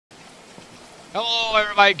Hello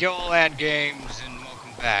everybody, Gilliland Games, and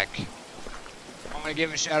welcome back. I'm gonna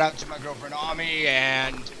give a shout out to my girlfriend Ami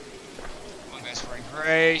and my best friend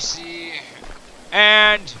Gracie.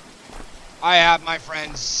 And I have my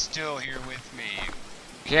friends still here with me.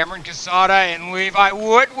 Cameron Casada and Levi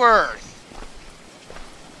Woodworth.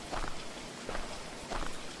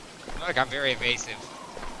 Look, I'm very evasive.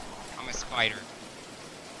 I'm a spider.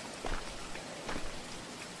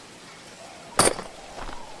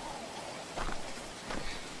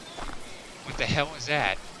 What the hell is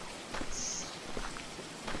that?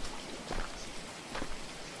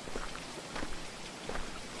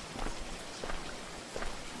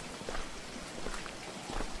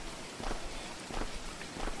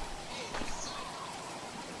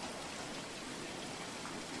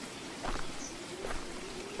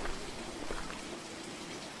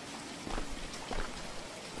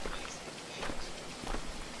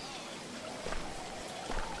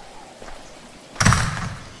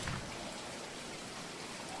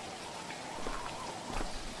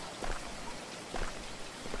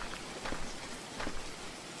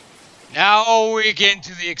 Now we get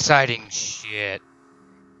into the exciting shit.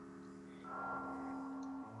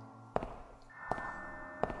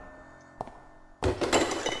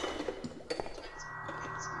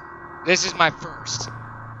 This is my first.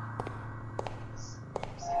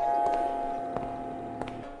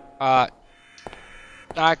 Not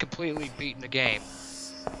completely beaten the game.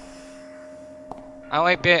 I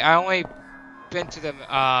only been to the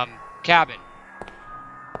cabin.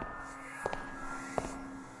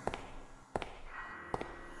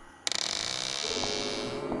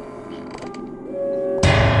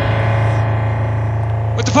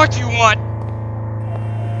 What the fuck do you want?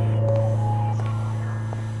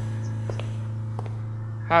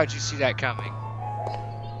 How did you see that coming?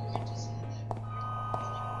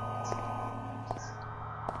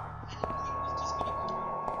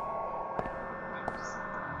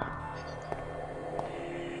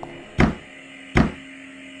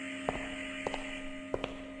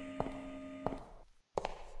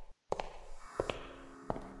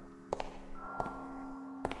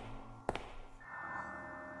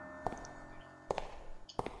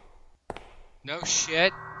 No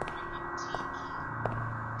shit.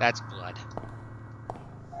 That's blood.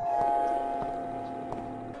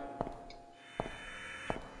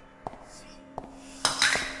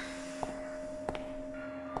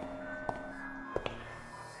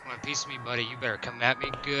 Want a piece of me, buddy? You better come at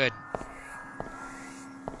me good.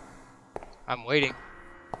 I'm waiting.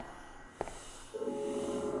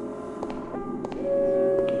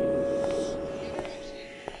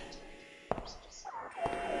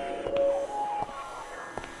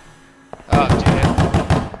 Oh, damn.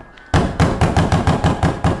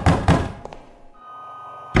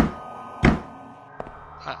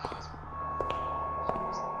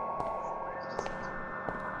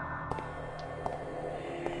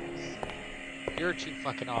 You're too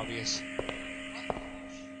fucking obvious.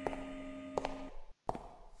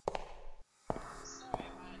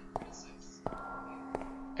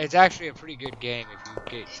 It's actually a pretty good game if you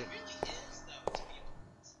get to...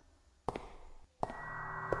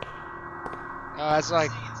 that's like...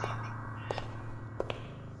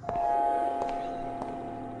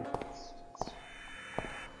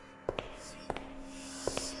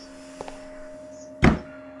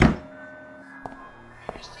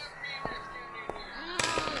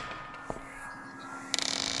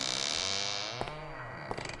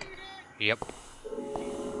 Yep.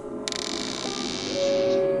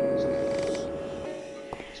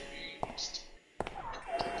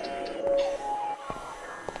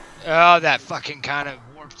 Oh, that fucking kind of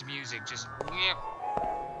warped music just...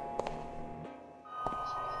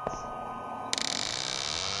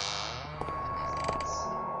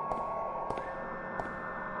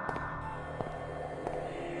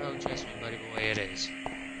 Oh, trust me, buddy, the way it is.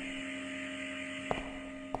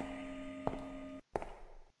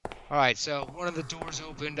 Alright, so one of the doors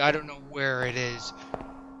opened. I don't know where it is.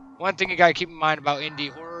 One thing you gotta keep in mind about indie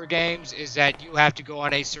horror games is that you have to go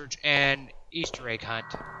on a search and Easter egg hunt.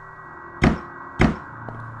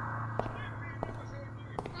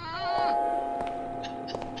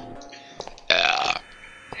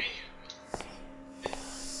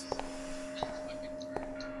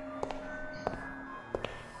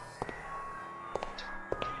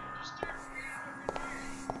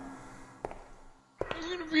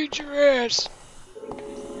 I'm gonna beat your ass.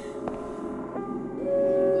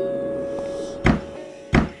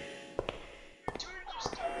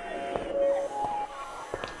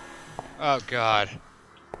 Oh god.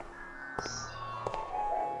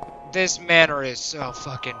 This Mannor is so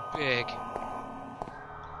fucking big.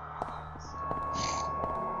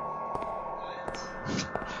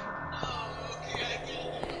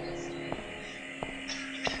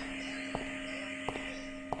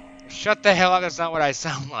 Shut the hell up, that's not what I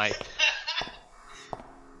sound like.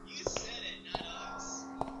 You said it, not us.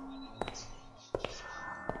 I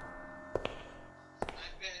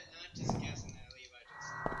bet, I'm just guessing that Levi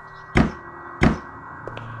just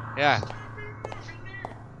Yeah.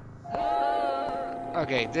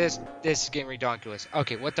 Okay, this is getting redonkulous.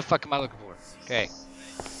 Okay, what the fuck am I looking for? Okay.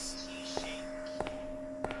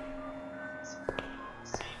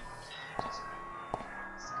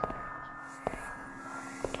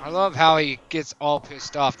 I love how he gets all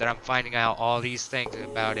pissed off that I'm finding out all these things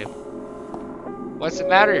about him. What's the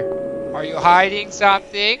matter? Are you hiding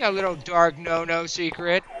something? A little dark no-no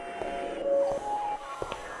secret?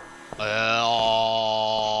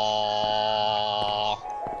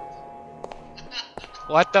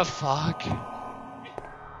 What the fuck? There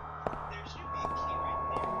should be a key right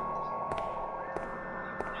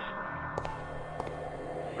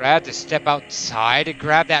Would I have to step outside to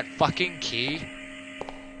grab that fucking key?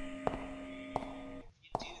 there. If you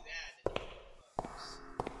do that, then you close.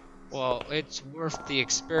 Well, it's worth the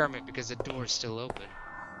experiment because the door's still open.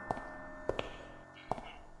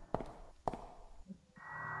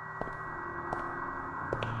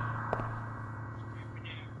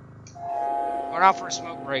 Going out for a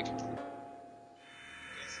smoke break.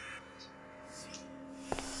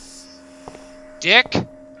 Dick?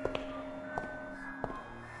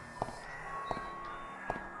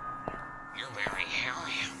 You're very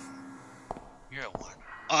hairy. You're one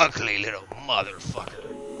ugly little motherfucker.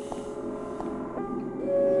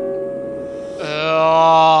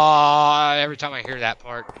 Every time I hear that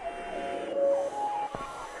part.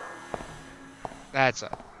 That's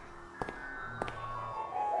a...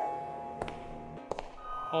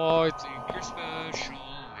 I think you're special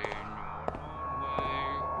in your own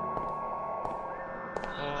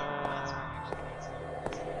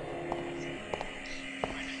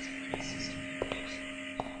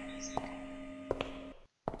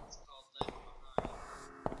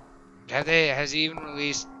way. Has he even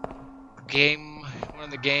released game, one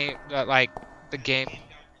of the game, like, the game?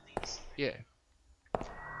 Yeah. That's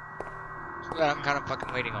what I'm kind of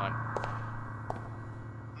fucking waiting on.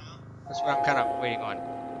 That's what I'm kind of waiting on.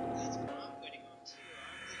 That's what I'm waiting on too.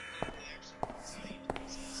 I really hope they actually tell you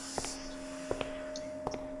to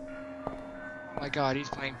Oh my god, he's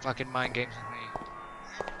playing fucking mind games with me. I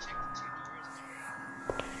haven't checked the 2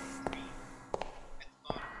 doors. Three. At the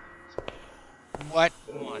bottom. What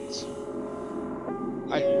ones?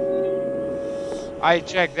 I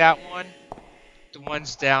checked that one. The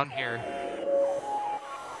ones down here.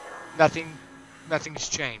 Nothing's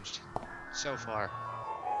changed so far.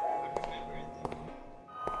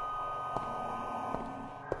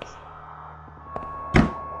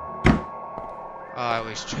 Oh, I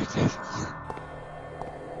always check that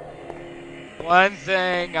one. One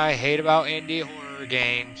thing I hate about indie horror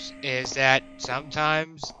games is that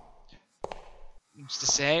sometimes it's the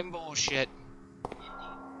same bullshit.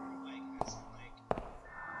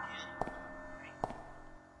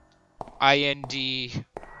 INDIE.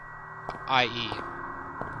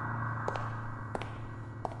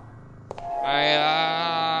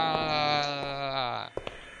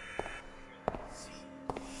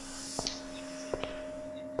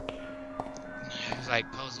 It's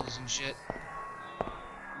like puzzles and shit,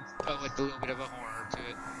 but with a little bit of a horror to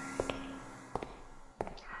it.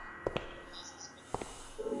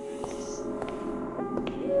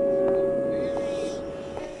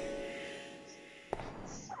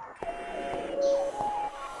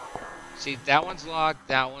 See, that one's locked,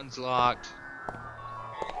 that one's locked.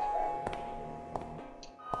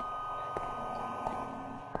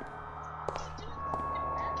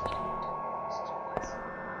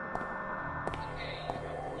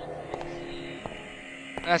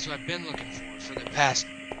 That's what I've been looking for the past...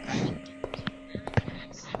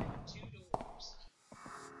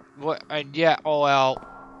 What? And yeah, OL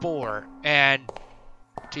 4, and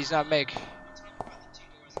he's not make...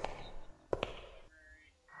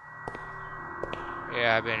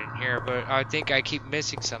 Yeah, I've been in here, but I think I keep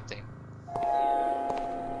missing something.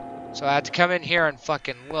 So I have to come in here and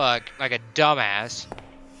fucking look like a dumbass.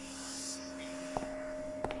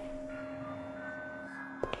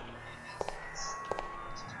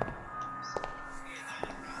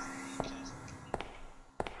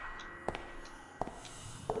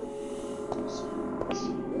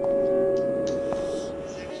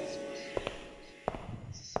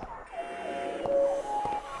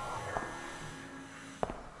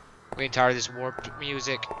 I'm getting tired of this warped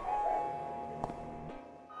music.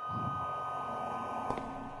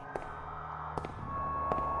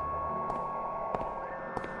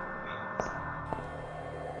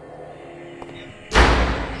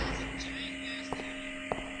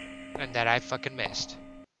 one that I fucking missed.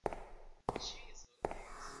 Jeez Louise.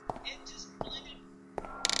 It just blended.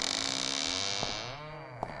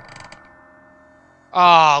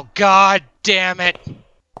 Oh, god damn it!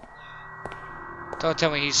 Don't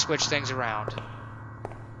tell me he switched things around.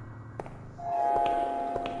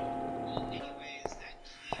 Well, anyways, that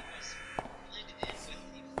key was blended in with the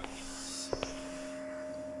fucking keys.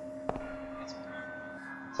 It's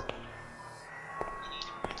perfect. You need to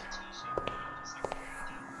print a t-shirt, just like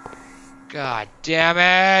a God damn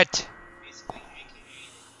it! basically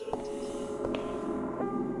AKA the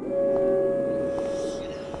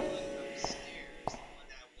and have one upstairs, the one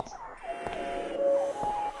that was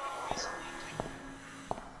basically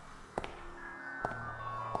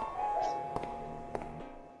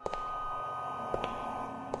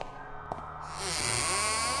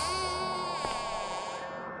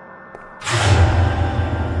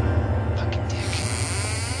Fucking dick.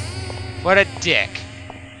 What a dick.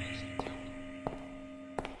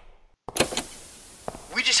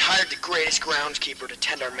 We just hired the greatest groundskeeper to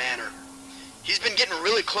tend our manor. He's been getting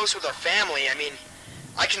really close with our family. I mean,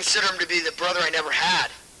 I consider him to be the brother I never had.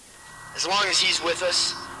 As long as he's with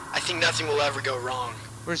us, I think nothing will ever go wrong.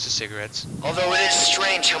 Where's the cigarettes? Although it is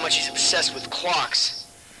strange how much he's obsessed with clocks.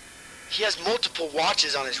 He has multiple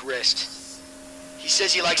watches on his wrist. He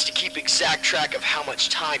says he likes to keep exact track of how much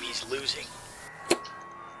time he's losing.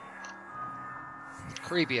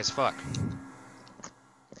 Creepy as fuck. one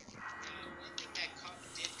thing that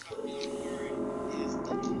did caught me off guard is the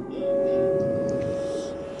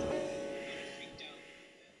freaked out.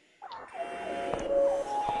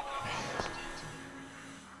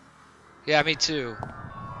 Yeah, me too.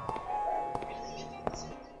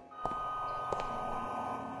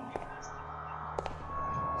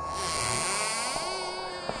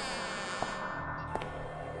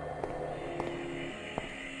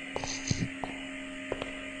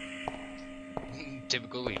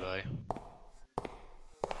 Typical Levi.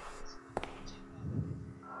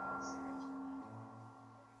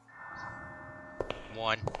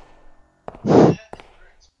 One. One.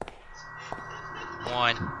 One.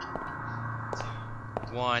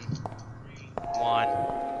 One. One.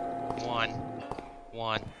 One.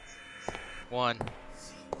 One.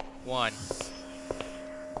 One.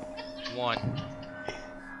 One.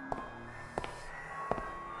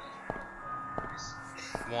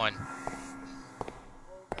 One.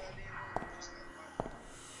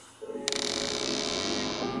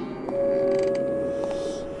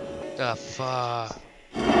 The fuck?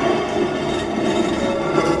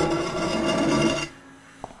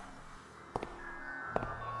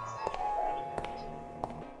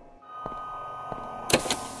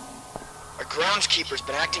 Our groundskeeper's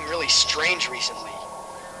been acting really strange recently.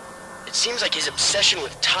 It seems like his obsession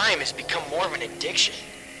with time has become more of an addiction.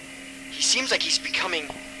 He seems like he's becoming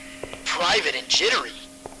private and jittery.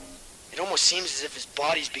 It almost seems as if his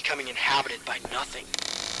body's becoming inhabited by nothing.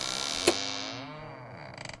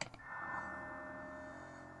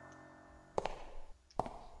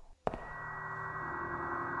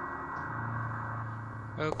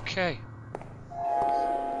 Okay.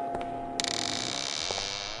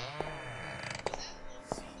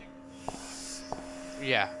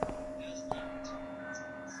 Yeah.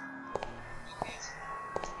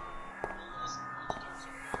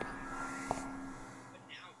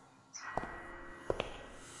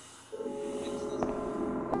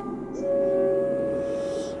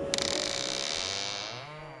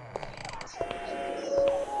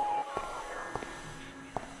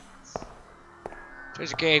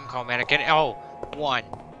 There's a game called Mannequin. Oh, one.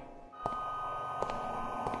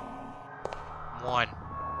 One.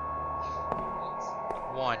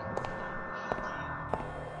 One.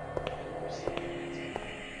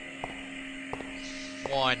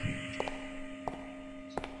 One.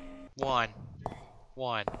 One.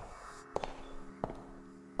 One.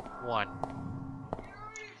 One.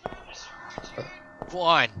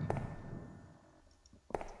 One.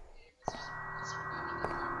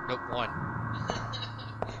 Nope, one.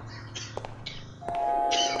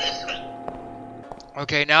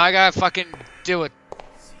 Okay, now I gotta fucking do it.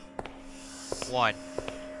 One.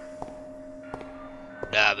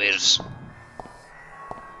 That is.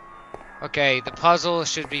 Okay, the puzzle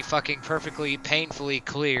should be fucking perfectly, painfully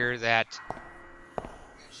clear that...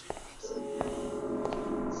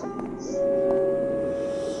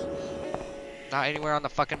 Not anywhere on the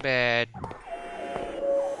fucking bed.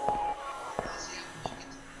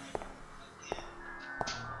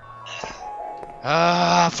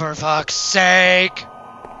 Ah, for fuck's sake!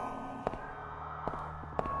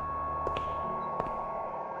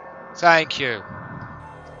 Thank you.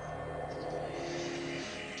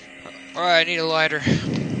 Alright, I need a lighter.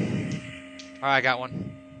 Alright, I got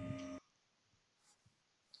one.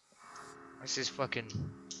 What's this fucking...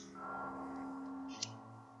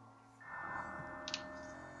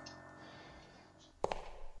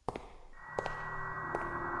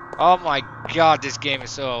 Oh my god, this game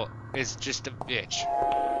is so... It's just a bitch.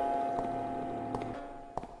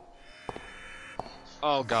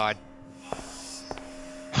 Oh god.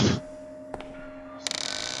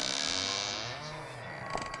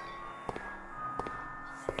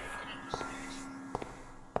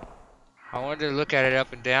 I wanted to look at it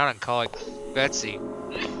up and down and call it Betsy.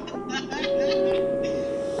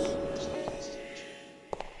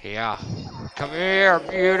 Yeah. Come here,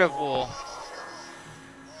 beautiful.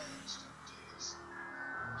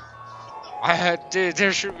 Dude,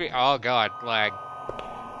 there should be... Oh god, lag.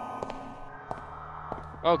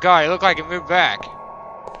 Oh god, it looked like it moved back.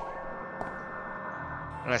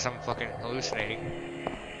 Unless I'm fucking hallucinating.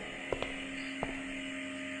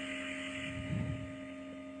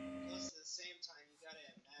 Plus, at the same time, you gotta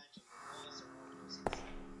imagine the walls are almost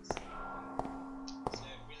exactly the same. So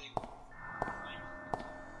it really won't.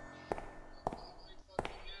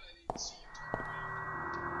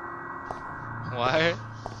 What?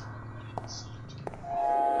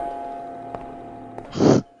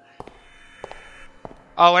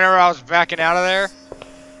 Oh, whenever I was backing out of there?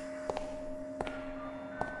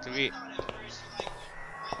 To be...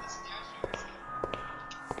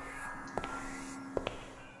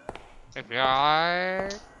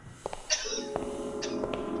 FBI.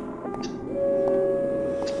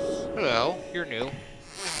 Hello, you're new.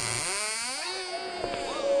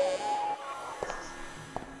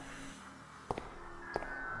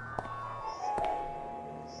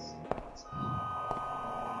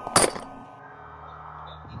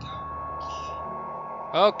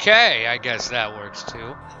 Okay, I guess that works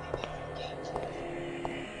too.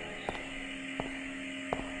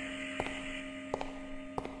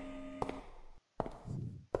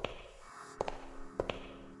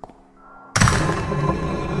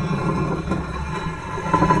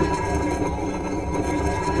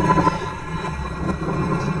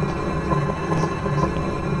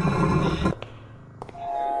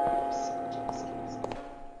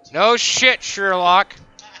 No shit, Sherlock.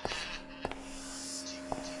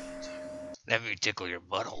 Let me tickle your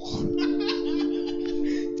butthole.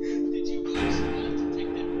 Did you believe someone to take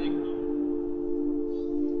that thing home?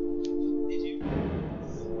 Did you?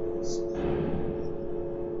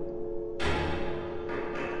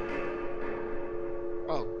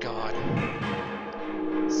 Oh god.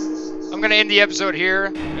 I'm gonna end the episode here,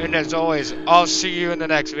 and as always, I'll see you in the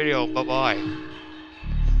next video. Bye bye.